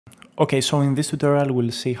Okay, so in this tutorial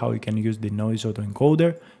we'll see how you can use the Denoise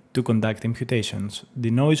AutoEncoder to conduct imputations. The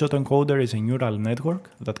Denoise AutoEncoder is a neural network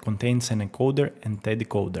that contains an encoder and a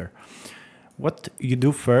decoder. What you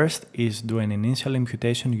do first is do an initial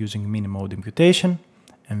imputation using mini-mode imputation,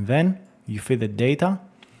 and then you feed the data.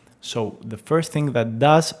 So the first thing that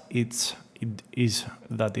does is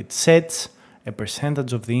that it sets a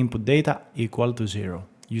percentage of the input data equal to 0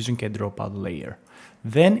 using a dropout layer.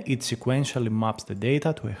 Then it sequentially maps the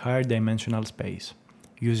data to a higher dimensional space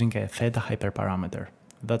using a theta hyperparameter.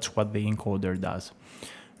 That's what the encoder does.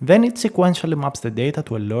 Then it sequentially maps the data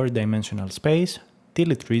to a lower dimensional space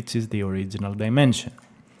till it reaches the original dimension.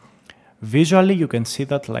 Visually, you can see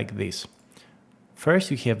that like this. First,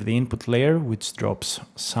 you have the input layer, which drops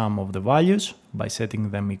some of the values by setting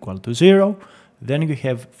them equal to 0. Then you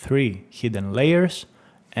have 3 hidden layers,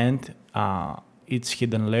 and each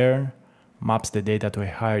hidden layer maps the data to a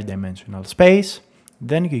higher dimensional space.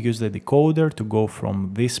 Then you use the decoder to go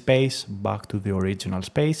from this space back to the original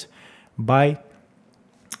space by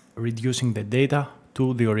reducing the data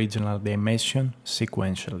to the original dimension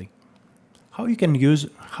sequentially. How you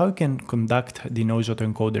can conduct the Denoise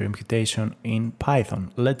AutoEncoder imputation in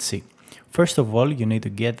Python? Let's see. First of all, you need to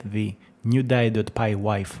get the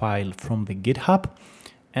newdie.py file from the GitHub,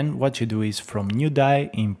 and what you do is from newdie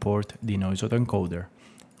import the Denoise AutoEncoder.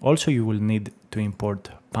 Also, you will need to import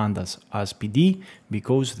pandas as PD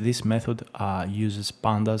because this method uses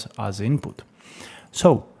pandas as input.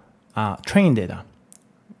 So, train data.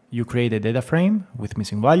 You create a data frame with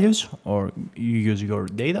missing values, or you use your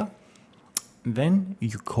data. Then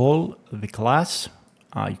you call the class.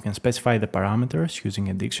 You can specify the parameters using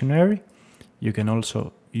a dictionary. You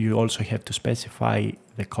also have to specify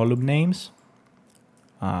the column names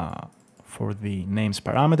for the names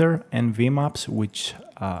parameter, and vmaps, which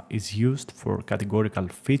is used for categorical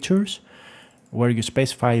features, where you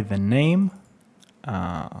specify the name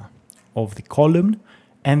of the column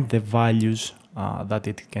and the values that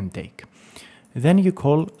it can take. Then you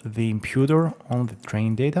call the imputer on the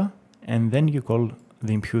trained data, and then you call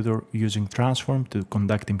the imputer using transform to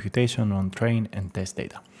conduct imputation on train and test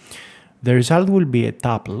data. The result will be a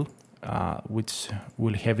tuple, which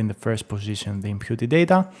will have in the first position the imputed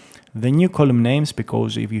data, the new column names,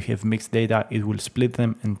 because if you have mixed data, it will split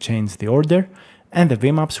them and change the order, and the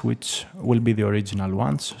vmaps, which will be the original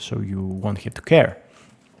ones, so you won't have to care.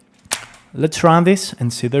 Let's run this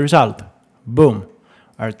and see the result. Boom!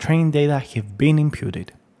 Our trained data have been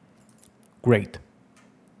imputed. Great.